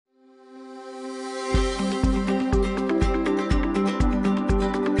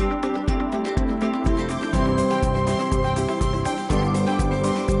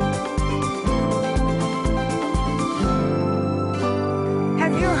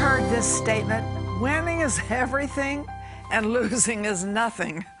this statement: winning is everything and losing is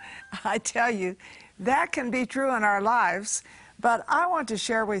nothing. I tell you, that can be true in our lives, but I want to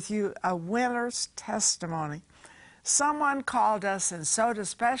share with you a winner's testimony. Someone called us and sowed a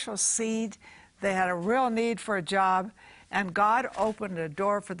special seed. They had a real need for a job, and God opened a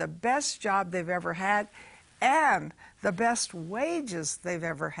door for the best job they've ever had and the best wages they've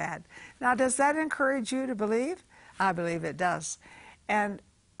ever had. Now, does that encourage you to believe? I believe it does. And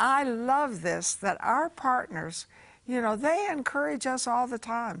I love this, that our partners, you know, they encourage us all the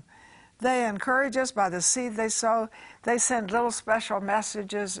time. They encourage us by the seed they sow. They send little special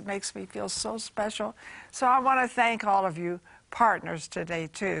messages. It makes me feel so special. So I want to thank all of you partners today,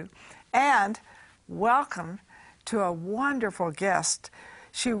 too. And welcome to a wonderful guest.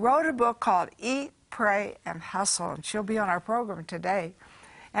 She wrote a book called Eat, Pray, and Hustle, and she'll be on our program today.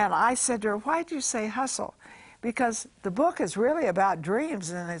 And I said to her, why do you say hustle? Because the book is really about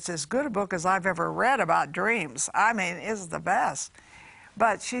dreams, and it's as good a book as I've ever read about dreams. I mean, it's the best.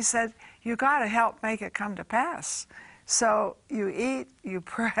 But she said, you got to help make it come to pass. So you eat, you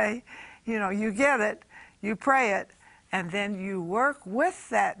pray, you know, you get it, you pray it, and then you work with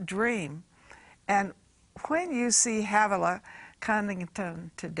that dream. And when you see Havilah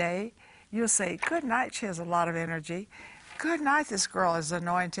Cunnington today, you'll say, good night, she has a lot of energy. Good night, this girl is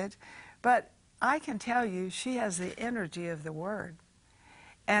anointed. But I can tell you, she has the energy of the Word.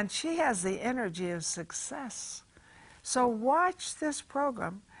 And she has the energy of success. So watch this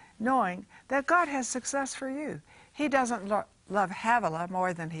program knowing that God has success for you. He doesn't love Havilah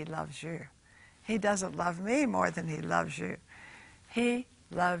more than He loves you. He doesn't love me more than He loves you. He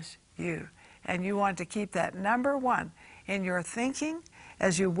loves you. And you want to keep that number one in your thinking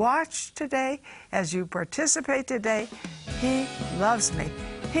as you watch today, as you participate today. He loves me.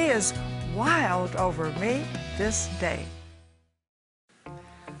 He is wild over me this day.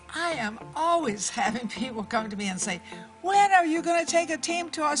 I am always having people come to me and say, when are you going to take a team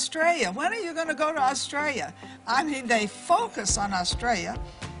to Australia? When are you going to go to Australia? I mean, they focus on Australia.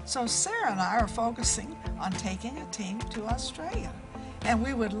 So Sarah and I are focusing on taking a team to Australia. And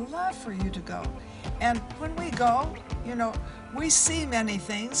we would love for you to go. And when we go, you know, we see many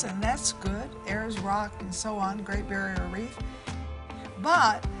things, and that's good. Ayers Rock and so on, Great Barrier Reef.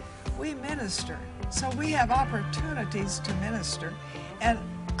 But we minister. So we have opportunities to minister. And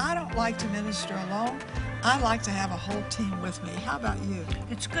I don't like to minister alone. I like to have a whole team with me. How about you?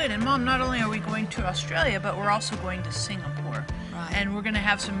 It's good. And Mom, not only are we going to Australia, but we're also going to Singapore. Right. And we're going to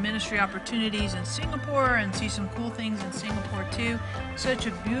have some ministry opportunities in Singapore and see some cool things in Singapore too. Such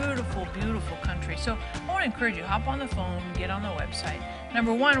a beautiful, beautiful country. So I want to encourage you, hop on the phone, get on the website.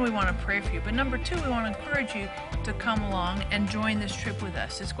 Number one, we want to pray for you. But number two, we want to encourage you to come along and join this trip with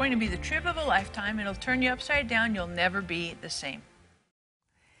us. It's going to be the trip of a lifetime. It'll turn you upside down. You'll never be the same.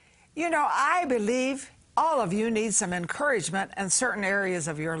 You know, I believe all of you need some encouragement in certain areas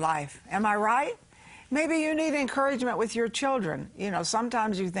of your life. Am I right? Maybe you need encouragement with your children. You know,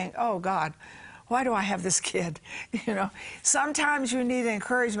 sometimes you think, oh, God, why do I have this kid? You know, sometimes you need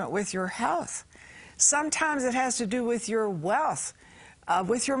encouragement with your health. Sometimes it has to do with your wealth,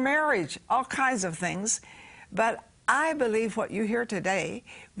 with your marriage, all kinds of things. But I believe what you hear today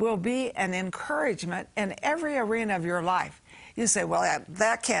will be an encouragement in every arena of your life. You say, well,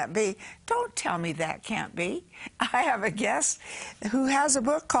 that can't be. Don't tell me that can't be. I have a guest who has a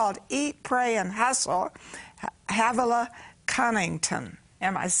book called Eat, Pray, and Hustle, Havilah Cunnington.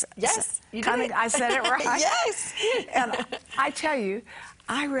 Yes, you did. I said it right? Yes. And I tell you,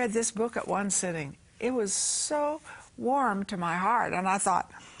 I read this book at one sitting. It was so warm to my heart. And I thought,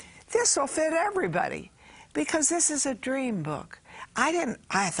 this will fit everybody because this is a dream book. I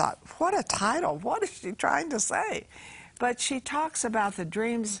thought, what a title. What is she trying to say? But she talks about the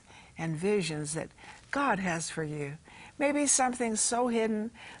dreams and visions that God has for you. Maybe something so hidden,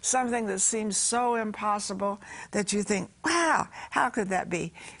 something that seems so impossible that you think, wow, how could that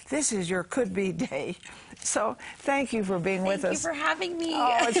be? This is your could-be day. So thank you for being with us. Thank you for having me.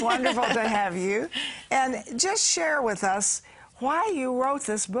 Oh, it's wonderful to have you. And just share with us why you wrote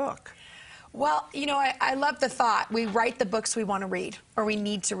this book. Well, you know, I love the thought. We write the books we want to read, or we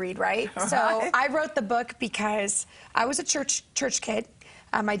need to read, right? So I wrote the book because I was a church kid.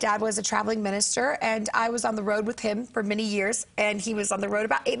 My dad was a traveling minister, and I was on the road with him for many years, and he was on the road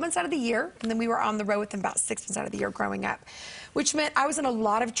about 8 months out of the year, and then we were on the road with him about 6 months out of the year growing up. which meant I was in a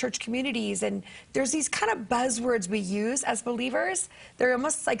lot of church communities, and there's these kind of buzzwords we use as believers. They're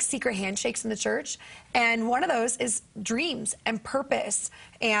almost like secret handshakes in the church, and one of those is dreams and purpose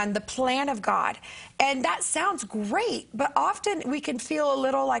and the plan of God. And that sounds great, but often we can feel a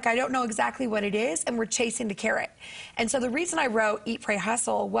little like I don't know exactly what it is, and we're chasing the carrot. And so the reason I wrote Eat, Pray,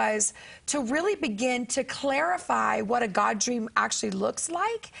 Hustle was to really begin to clarify what a God dream actually looks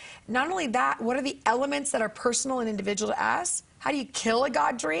like. Not only that, what are the elements that are personal and individual to us? How do you kill a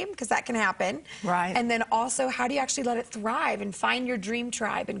God dream? Because that can happen. Right. And then also, how do you actually let it thrive and find your dream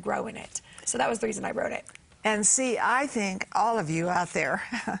tribe and grow in it? So that was the reason I wrote it. And see, I think all of you out there,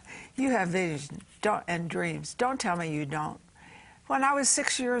 you have vision and dreams. Don't tell me you don't. When I was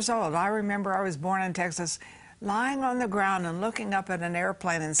 6 years old, I remember I was born in Texas, lying on the ground and looking up at an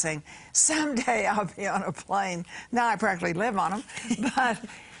airplane and saying, someday I'll be on a plane. Now I practically live on them. But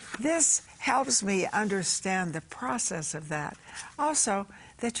this helps me understand the process of that. Also,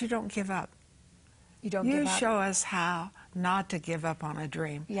 that you don't give up. You don't give up. You show us how not to give up on a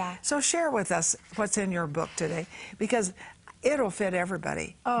dream. Yeah. So share with us what's in your book today, because it'll fit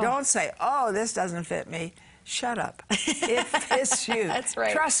everybody. Oh. Don't say, oh, this doesn't fit me. Shut up. It fits you. That's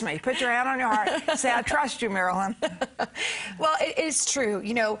right. Trust me. Put your hand on your heart. Say, I trust you, Marilyn. Well, it is true.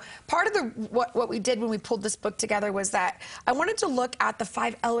 You know, part of what we did when we pulled this book together was that I wanted to look at the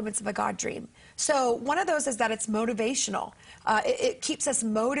 5 elements of a God dream. So one of those is that it's motivational. It keeps us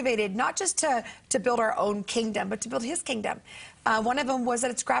motivated, not just to build our own kingdom, but to build His kingdom. One of them was that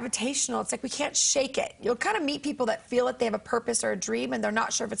it's gravitational. It's like we can't shake it. You'll kind of meet people that feel that they have a purpose or a dream, and they're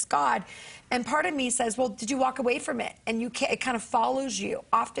not sure if it's God. And part of me says, well, did you walk away from it? And you can't, it kind of follows you.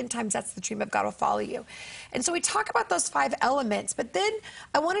 Oftentimes, that's the dream of God will follow you. And so we talk about those 5 elements, but then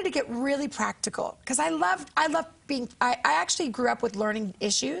I wanted to get really practical, because I love being, I actually grew up with learning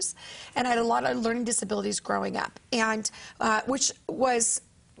issues, and I had a lot of learning disabilities growing up, and which was...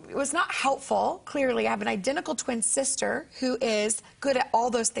 It was not helpful. Clearly, I have an identical twin sister who is good at all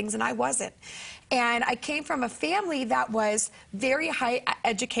those things, and I wasn't. And I came from a family that was very high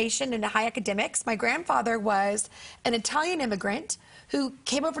education and high academics. My grandfather was an Italian immigrant who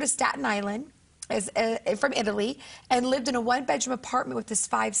came over to Staten Island from Italy and lived in a 1-bedroom apartment with his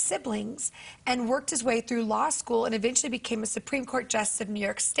 5 siblings and worked his way through law school and eventually became a Supreme Court Justice of New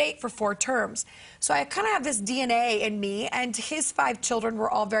York State for 4 terms. So I kind of have this DNA in me, and his 5 children were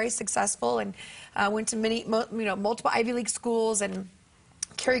all very successful and went to multiple Ivy League schools and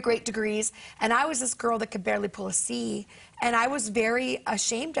carry great degrees, and I was this girl that could barely pull a C, and I was very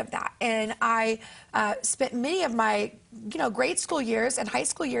ashamed of that. And I spent many of my grade school years and high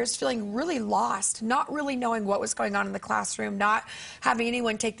school years feeling really lost, not really knowing what was going on in the classroom, not having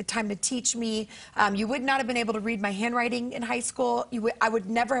anyone take the time to teach me. You would not have been able to read my handwriting in high school. I would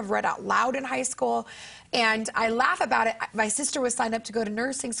never have read out loud in high school. And I laugh about it. My sister was signed up to go to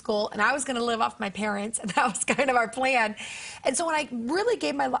nursing school, and I was going to live off my parents, and that was kind of our plan. And so when I really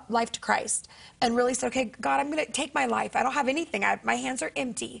gave my life to Christ and really said, okay, God, I'm going to take my life. I don't have anything. My hands are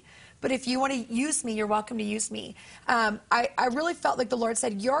empty. But if you want to use me, you're welcome to use me. I really felt like the Lord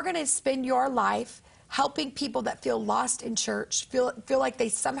said, you're going to spend your life helping people that feel lost in church, feel like they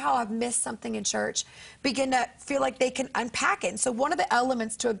somehow have missed something in church, begin to feel like they can unpack it. And so one of the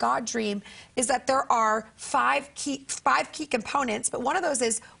elements to a God dream is that there are 5 key components, but one of those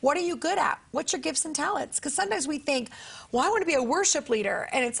is, what are you good at? What's your gifts and talents? Because sometimes we think, well, I want to be a worship leader.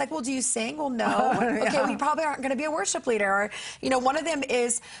 And it's like, well, do you sing? Well, no. Yeah. Okay, well, you probably aren't going to be a worship leader. Or, one of them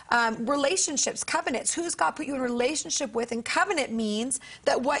is relationships, covenants. Who's God put you in relationship with? And covenant means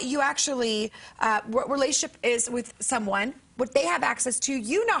that what you actually, what relationship is with someone, what they have access to,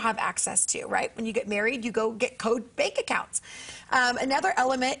 you now have access to, right? When you get married, you go get code bank accounts. Another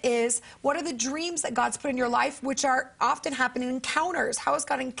element is, what are the dreams that God's put in your life, which are often happening in encounters? How has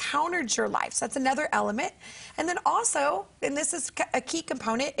God encountered your life? So that's another element. And then also, and this is a key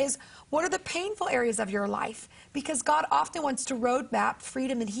component, is what are the painful areas of your life? Because God often wants to roadmap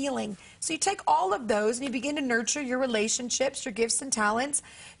freedom and healing. So you take all of those and you begin to nurture your relationships, your gifts and talents.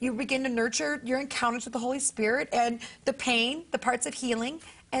 You begin to nurture your encounters with the Holy Spirit and the pain, the parts of healing,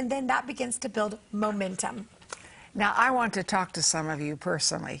 and then that begins to build momentum. Now, I want to talk to some of you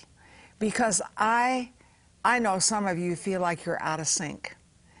personally, because I know some of you feel like you're out of sync.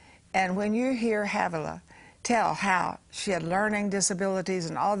 And when you hear Havilah tell how she had learning disabilities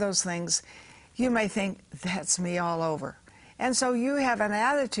and all those things, you may think, that's me all over. And so you have an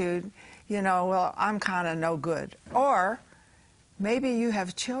attitude, well, I'm kind of no good. Or maybe you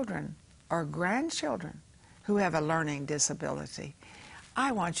have children or grandchildren who have a learning disability.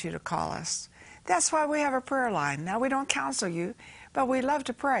 I want you to call us. That's why we have a prayer line. Now, we don't counsel you, but we love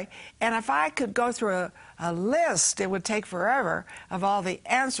to pray. And if I could go through a list, it would take forever of all the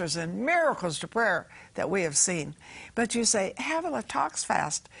answers and miracles to prayer that we have seen. But you say, Havilah talks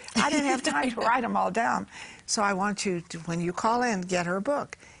fast. I didn't have time to write them all down. So I want you to, when you call in, get her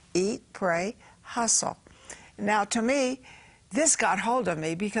book, Eat, Pray, Hustle. Now, to me, this got hold of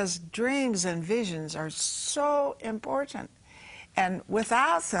me because dreams and visions are so important. And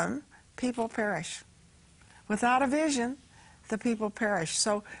without them, people perish. Without a vision, the people perish.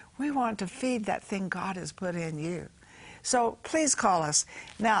 So we want to feed that thing God has put in you. So please call us.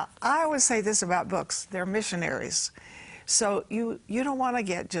 Now, I always say this about books. They're missionaries. So you don't want to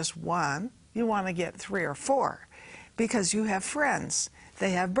get just one. You want to get 3 or 4 because you have friends.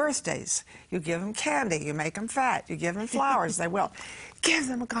 They have birthdays. You give them candy. You make them fat. You give them flowers. They will. Give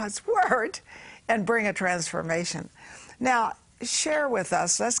them God's Word and bring a transformation. Now, share with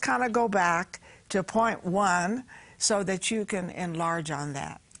us. Let's kind of go back to point 1 so that you can enlarge on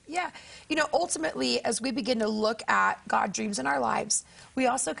that. Yeah. You know, ultimately, as we begin to look at God dreams in our lives, we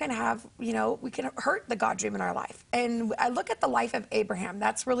also can have, you know, we can hurt the God dream in our life. And I look at the life of Abraham.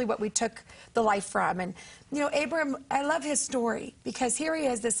 That's really what we took the life from. And, you know, Abraham, I love his story because here he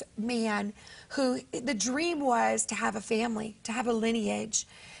is, this man who the dream was to have a family, to have a lineage.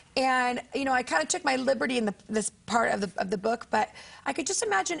 And, you know, I kind of took my liberty in this part of the book, but I could just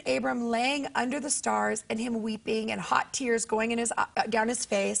imagine Abram laying under the stars and him weeping and hot tears going in down his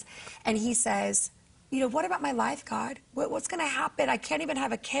face. And he says, you know, what about my life, God? What's going to happen? I can't even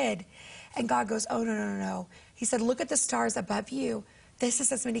have a kid. And God goes, oh, no, no, no, no. He said, look at the stars above you. This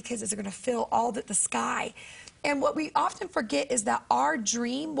is as many kids as are going to fill all the sky. And what we often forget is that our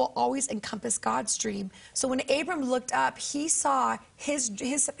dream will always encompass God's dream. So when Abram looked up, he saw his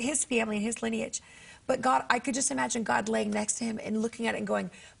family and his lineage. But God, I could just imagine God laying next to him and looking at it and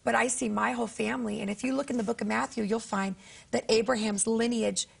going, but I see my whole family. And if you look in the book of Matthew, you'll find that Abraham's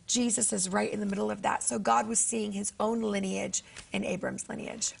lineage, Jesus is right in the middle of that. So God was seeing his own lineage in Abram's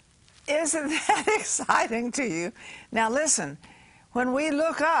lineage. Isn't that exciting to you? Now listen, when we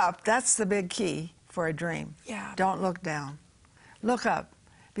look up, that's the big key for a dream. Yeah. Don't look down. Look up,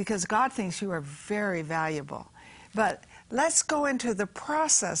 because God thinks you are very valuable. But let's go into the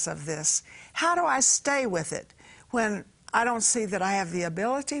process of this. How do I stay with it when I don't see that I have the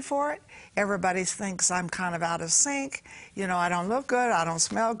ability for it? Everybody thinks I'm kind of out of sync. You know, I don't look good, I don't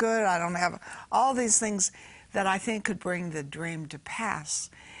smell good, I don't have all these things that I think could bring the dream to pass.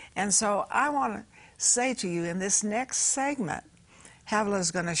 And so I want to say to you in this next segment, Havilah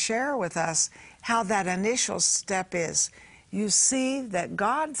is going to share with us how that initial step is. You see that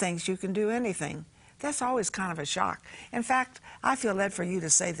God thinks you can do anything. That's always kind of a shock. In fact, I feel led for you to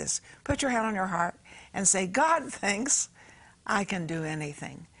say this. Put your hand on your heart and say, God thinks I can do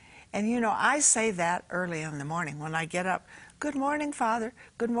anything. And you know, I say that early in the morning when I get up. Good morning, Father.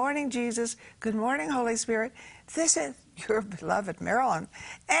 Good morning, Jesus. Good morning, Holy Spirit. This is your beloved Marilyn.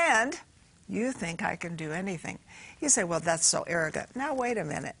 And you think I can do anything. You say, well, that's so arrogant. Now, wait a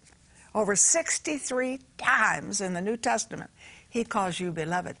minute. Over 63 times in the New Testament, he calls you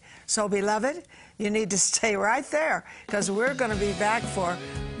beloved. So, beloved, you need to stay right there because we're going to be back for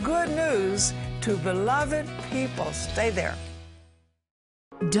good news to beloved people. Stay there.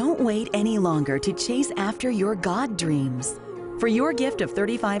 Don't wait any longer to chase after your God dreams. For your gift of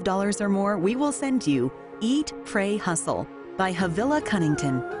 $35 or more, we will send you Eat, Pray, Hustle by Havilah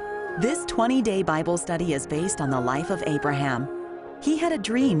Cunnington. This 20-day Bible study is based on the life of Abraham. He had a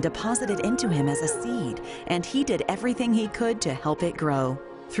dream deposited into him as a seed, and he did everything he could to help it grow.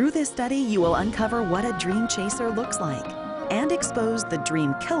 Through this study, you will uncover what a dream chaser looks like and expose the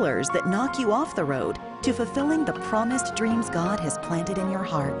dream killers that knock you off the road to fulfilling the promised dreams God has planted in your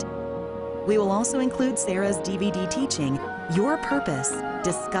heart. We will also include Sarah's DVD teaching, Your Purpose.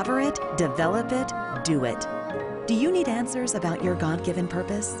 Discover it, develop it, do it. Do you need answers about your God-given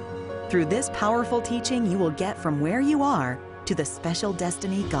purpose? Through this powerful teaching, you will get from where you are to the special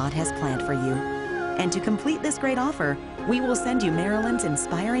destiny God has planned for you. And to complete this great offer, we will send you Marilyn's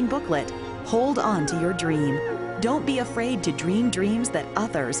inspiring booklet, Hold On to Your Dream. Don't be afraid to dream dreams that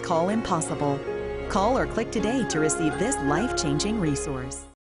others call impossible. Call or click today to receive this life-changing resource.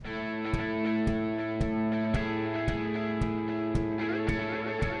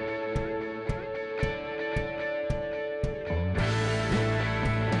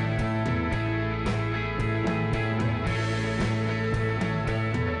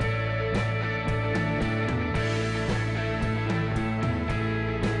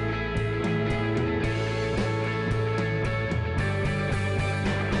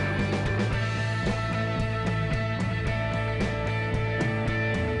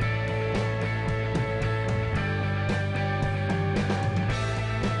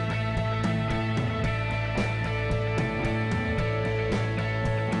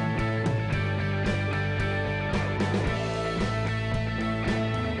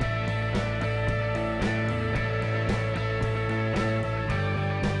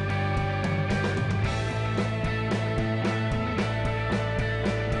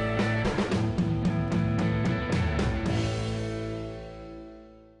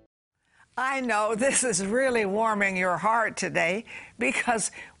 I know this is really warming your heart today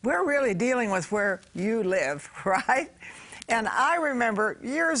because we're really dealing with where you live, right? And I remember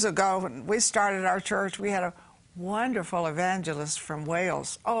years ago when we started our church, we had a wonderful evangelist from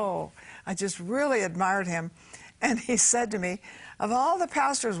Wales. Oh, I just really admired him. And he said to me, of all the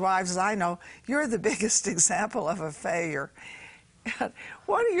pastors' wives I know, you're the biggest example of a failure.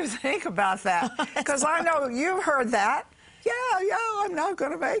 What do you think about that? Because I know you've heard that. Yeah, I'm not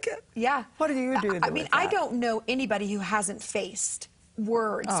going to make it. Yeah. What do you do? I mean, I don't know anybody who hasn't faced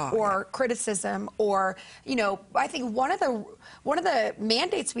words or criticism or, you know, I think one of the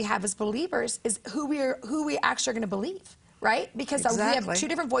mandates we have as believers is who we actually are going to believe. Right? Because we have two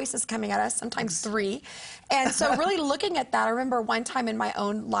different voices coming at us, sometimes three. And so really looking at that, I remember one time in my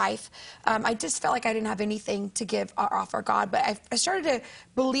own life, I just felt like I didn't have anything to give or offer God. But I started to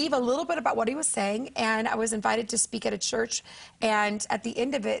believe a little bit about what he was saying. And I was invited to speak at a church. And at the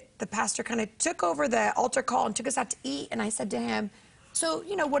end of it, the pastor kind of took over the altar call and took us out to eat. And I said to him, so,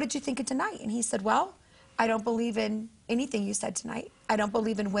 you know, what did you think of tonight? And he said, well, I don't believe in anything you said tonight. I don't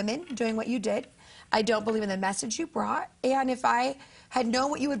believe in women doing what you did. I don't believe in the message you brought. And if I had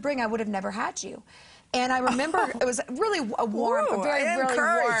known what you would bring, I would have never had you. And I remember it was really a warm, Ooh, really encouraging.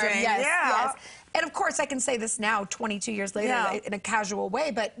 warm. Yes, Yeah. yes. And of course, I can say this now, 22 years later, in a casual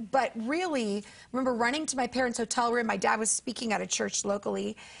way. But really, I remember running to my parents' hotel room. My dad was speaking at a church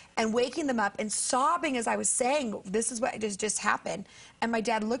locally, and waking them up and sobbing as I was saying, "This is what just happened." And my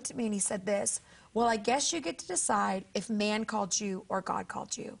dad looked at me and he said this, "Well, I guess you get to decide if man called you or God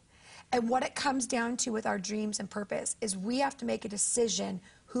called you." And what it comes down to with our dreams and purpose is we have to make a decision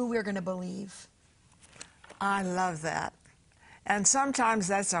who we're going to believe. I love that. And sometimes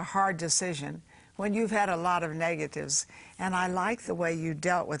that's a hard decision when you've had a lot of negatives. And I like the way you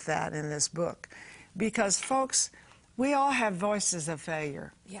dealt with that in this book. Because, folks, we all have voices of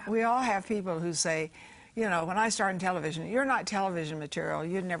failure. Yeah. We all have people who say, you know, when I started in television, you're not television material,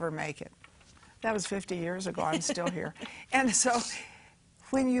 you'd never make it. That was 50 years ago, I'm still here. And so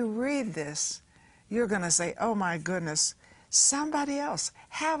when you read this, you're going to say, oh my goodness, somebody else.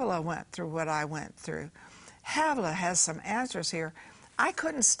 Havilah went through what I went through. Havilah has some answers here. I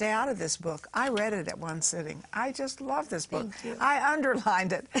couldn't stay out of this book. I read it at one sitting. I just love this book. Thank you. I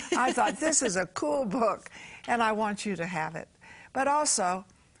underlined it. I thought, this is a cool book, and I want you to have it. But also,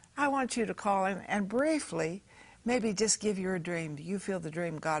 I want you to call in and briefly maybe just give your dream. Do you feel the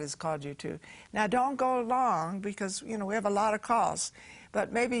dream God has called you to? Now, don't go long because, you know, we have a lot of calls.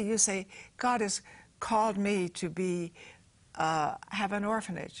 But maybe you say, God has called me to be, have an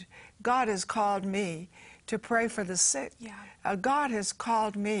orphanage. God has called me to pray for the sick. Yeah. God has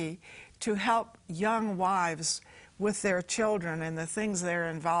called me to help young wives with their children and the things they're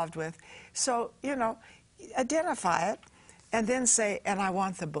involved with. So, you know, identify it and then say, and I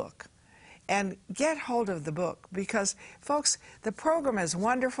want the book. And get hold of the book because, folks, the program is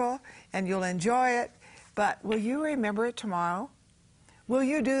wonderful and you'll enjoy it, but will you remember it tomorrow? Will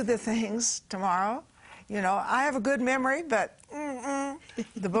you do the things tomorrow? You know, I have a good memory, but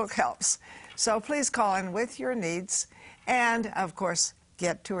the book helps. So please call in with your needs and, of course,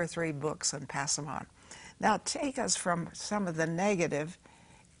 get 2 or 3 books and pass them on. Now, take us from some of the negative,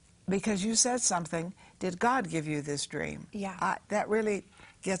 because you said something. Did God give you this dream? Yeah. That really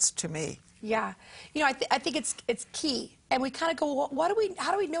gets to me. Yeah. You know, I think it's key. And we kind of go, well,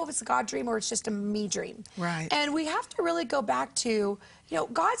 how do we know if it's a God dream or it's just a me dream? Right. And we have to really go back to, you know,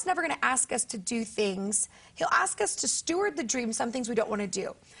 God's never going to ask us to do things. He'll ask us to steward the dream, some things we don't want to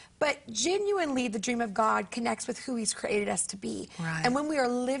do. But genuinely, the dream of God connects with who he's created us to be. Right. And when we are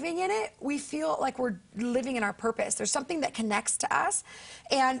living in it, we feel like we're living in our purpose. There's something that connects to us.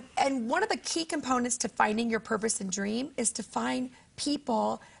 And one of the key components to finding your purpose and dream is to find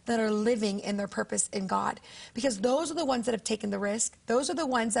people that are living in their purpose in God. Because those are the ones that have taken the risk. Those are the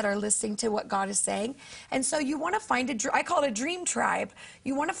ones that are listening to what God is saying. And so you want to find I call it a dream tribe.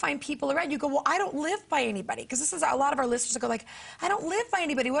 You want to find people around. You go, well, I don't live by anybody. Because this is a lot of our listeners go like, I don't live by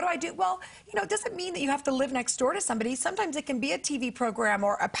anybody. What do I do? Well, you know, it doesn't mean that you have to live next door to somebody. Sometimes it can be a TV program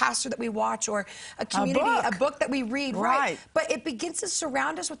or a pastor that we watch or a community, a book that we read. Right. But it begins to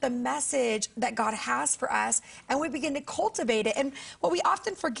surround us with the message that God has for us. And we begin to cultivate it. And what we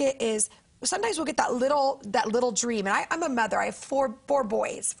often forget is sometimes we'll get that little dream. And I'm a mother. I have four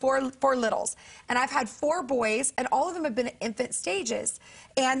boys, four littles. And I've had 4 boys, and all of them have been at infant stages.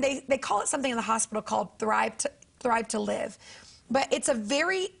 And they call it something in the hospital called thrive to live. But it's a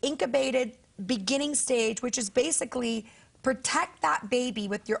very incubated beginning stage, which is basically protect that baby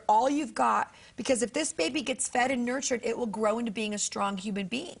with all you've got, because if this baby gets fed and nurtured, it will grow into being a strong human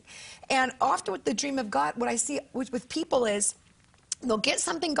being. And often with the dream of God, what I see with people is they'll get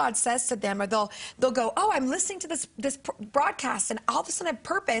something God says to them, or they'll go, oh, I'm listening to this broadcast, and all of a sudden I have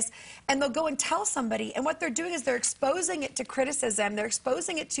purpose, and they'll go and tell somebody, and what they're doing is they're exposing it to criticism, they're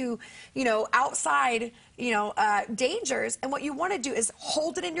exposing it to, outside, dangers, and what you want to do is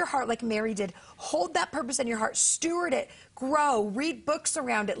hold it in your heart like Mary did. Hold that purpose in your heart, steward it, grow, read books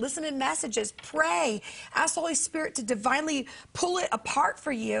around it, listen to messages, pray, ask the Holy Spirit to divinely pull it apart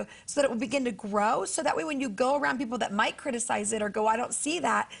for you so that it will begin to grow, so that way when you go around people that might criticize it or go, I don't see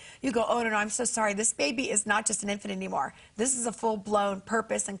that, you go, oh, no, I'm so sorry. This baby is not just an infant anymore. This is a full-blown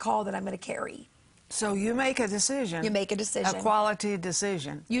purpose and call that I'm going to carry. So you make a decision. You make a decision. A quality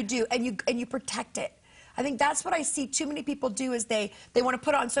decision. You do, and you protect it. I think that's what I see too many people do is they want to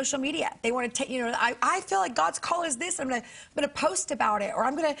put it on social media. They want to take, I feel like God's call is this. I'm gonna post about it, or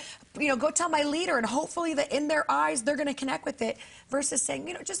I'm gonna, go tell my leader, and hopefully that in their eyes they're gonna connect with it. Versus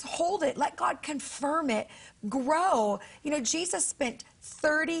saying, just hold it, let God confirm it, grow. Jesus spent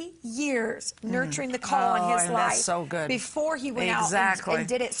 30 years nurturing the call in his life. That's so good. Before he went out and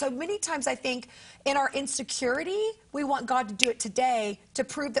did it. So many times I think in our insecurity, we want God to do it today to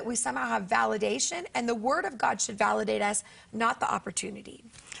prove that we somehow have validation, and the Word of God should validate us, not the opportunity.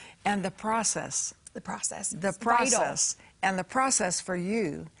 And the process. The process. The process. And the process for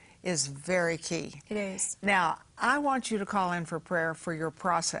you is very key. It is. Now, I want you to call in for prayer for your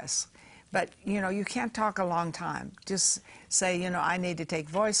process. But, you can't talk a long time. Just say, I need to take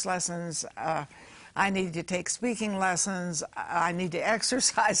voice lessons. I need to take speaking lessons. I need to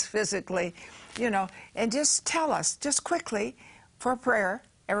exercise physically, and just tell us, just quickly, for prayer.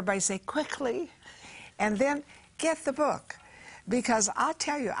 Everybody say quickly. And then get the book. Because I'll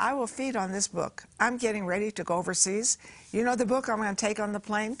tell you, I will feed on this book. I'm getting ready to go overseas. The book I'm going to take on the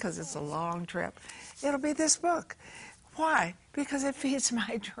plane, because it's a long trip. It'll be this book. Why? Because it feeds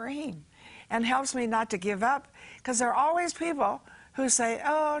my dream and helps me not to give up. Because there are always people who say,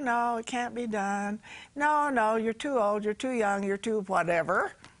 oh, no, it can't be done. No, you're too old, you're too young, you're too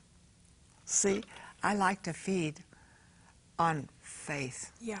whatever. See, I like to feed on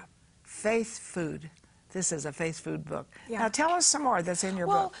faith. Yeah. Faith food. This is a faith food book. Yeah. Now tell us some more that's in your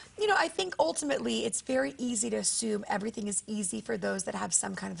book. Well, I think ultimately it's very easy to assume everything is easy for those that have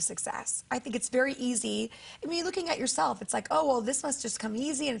some kind of success. I think it's very easy. Looking at yourself, it's like, oh, well, this must just come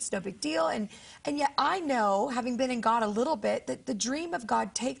easy and it's no big deal. And yet I know, having been in God a little bit, that the dream of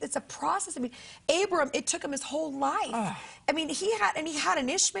God it's a process. Abram, it took him his whole life. Oh. He had an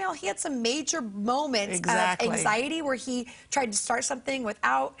Ishmael. He had some major moments of anxiety where he tried to start something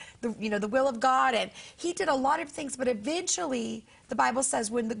without the will of God, and he did a lot of things, but eventually the Bible says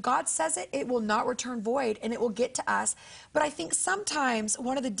when God says it, it will not return void, and it will get to us. But I think sometimes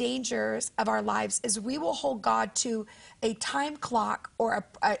one of the dangers of our lives is we will hold God to a time clock or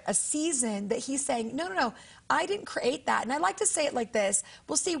a season that he's saying, no, I didn't create that. And I like to say it like this.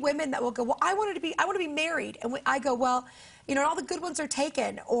 We'll see women that will go, well, I want to be married. And I go, well, all the good ones are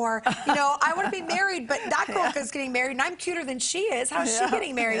taken. Or, I want to be married, but that girl is getting married, and I'm cuter than she is. How's she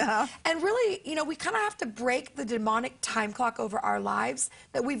getting married? Yeah. And really, we kind of have to break the demonic time clock over our lives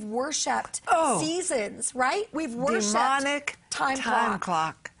that we've worshipped seasons, right? We've worshipped demonic time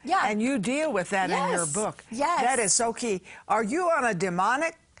clock. Yeah. And you deal with that in your book. Yes. That is so key. Are you on a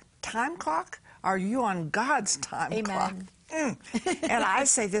demonic time clock? Are you on God's time clock? And I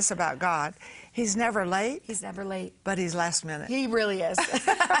say this about God. He's never late. He's never late. But he's last minute. He really is.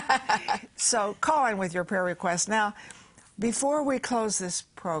 So call in with your prayer request. Now, before we close this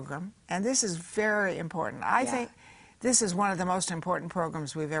program, and this is very important, I think this is one of the most important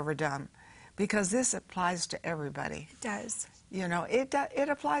programs we've ever done, because this applies to everybody. It does. It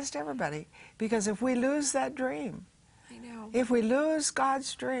applies to everybody. Because if we lose that dream, I know. If we lose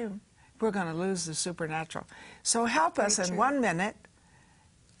God's dream, we're going to lose the supernatural. So help us in 1 minute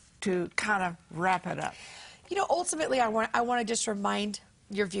to kind of wrap it up. Ultimately, I want to just remind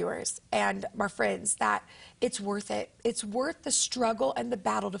your viewers and my friends that it's worth it. It's worth the struggle and the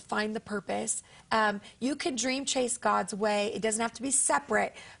battle to find the purpose. You can dream chase God's way. It doesn't have to be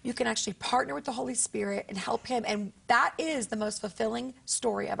separate. You can actually partner with the Holy Spirit and help him. And that is the most fulfilling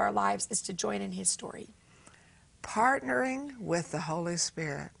story of our lives, is to join in his story. Partnering with the Holy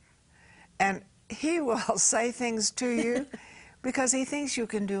Spirit. And he will say things to you because he thinks you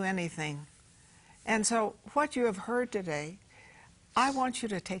can do anything. And so what you have heard today, I want you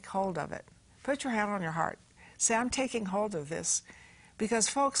to take hold of it. Put your hand on your heart. Say, I'm taking hold of this. Because,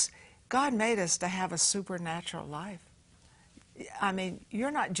 folks, God made us to have a supernatural life. You're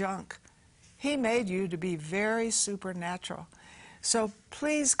not junk. He made you to be very supernatural. So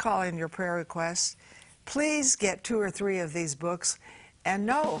please call in your prayer requests. Please get 2 or 3 of these books. and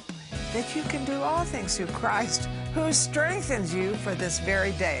know that you can do all things through Christ who strengthens you for this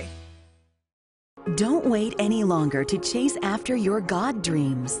very day. Don't wait any longer to chase after your God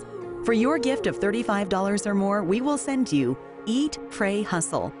dreams. For your gift of $35 or more, we will send you Eat, Pray,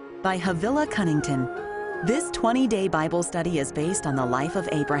 Hustle by Havilah Cunnington. This 20-day Bible study is based on the life of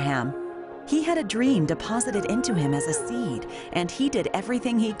Abraham. He had a dream deposited into him as a seed, and he did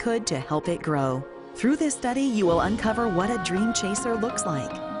everything he could to help it grow. Through this study, you will uncover what a dream chaser looks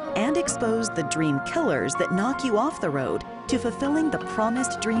like and expose the dream killers that knock you off the road to fulfilling the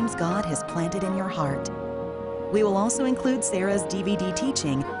promised dreams God has planted in your heart. We will also include Sarah's DVD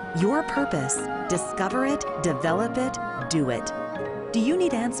teaching, Your Purpose. Discover it, develop it, do it. Do you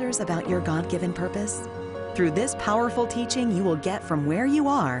need answers about your God-given purpose? Through this powerful teaching, you will get from where you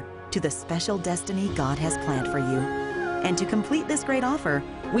are to the special destiny God has planned for you. And to complete this great offer,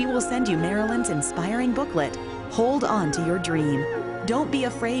 we will send you Marilyn's inspiring booklet, Hold On to Your Dream. Don't be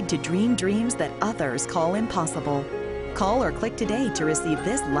afraid to dream dreams that others call impossible. Call or click today to receive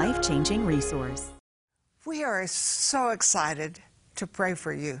this life-changing resource. We are so excited to pray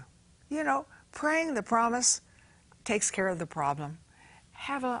for you. You know, praying the promise takes care of the problem.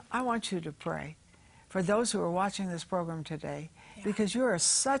 Havilah, I want you to pray for those who are watching this program today, because you are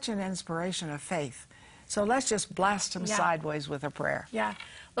such an inspiration of faith. So let's just blast them sideways with a prayer. Yeah.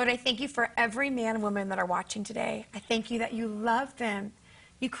 Lord, I thank you for every man and woman that are watching today. I thank you that you love them.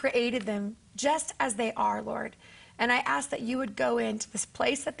 You created them just as they are, Lord. And I ask that you would go into this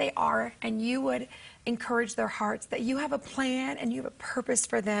place that they are and you would encourage their hearts, that you have a plan and you have a purpose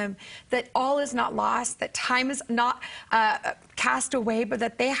for them, that all is not lost, that time is not cast away, but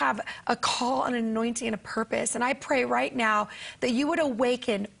that they have a call, an anointing, and a purpose. And I pray right now that you would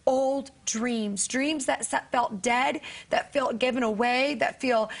awaken old dreams, dreams that felt dead, that felt given away, that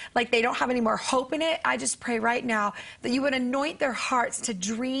feel like they don't have any more hope in it. I just pray right now that you would anoint their hearts to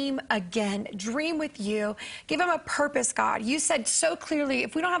dream again, dream with you. Give them a purpose, God. You said so clearly,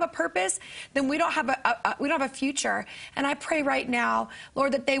 if we don't have a purpose, then we don't have a future. And I pray right now,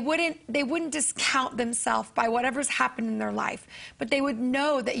 Lord, that they wouldn't discount themselves by whatever's happened in their life, but they would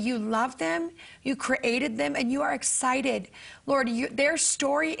know that you love them, you created them, and you are excited. Lord, their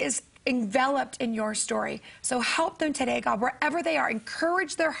story is enveloped in your story. So help them today, God, wherever they are.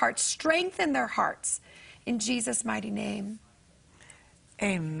 Encourage their hearts, strengthen their hearts. In Jesus' mighty name.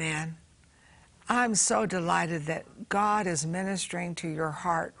 Amen. I'm so delighted that God is ministering to your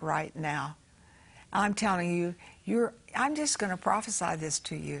heart right now. I'm telling you, I'm just going to prophesy this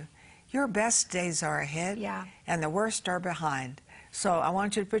to you. Your best days are ahead, and the worst are behind. So I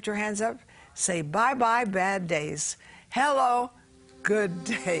want you to put your hands up, say bye-bye bad days. Hello, good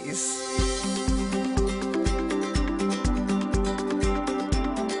days.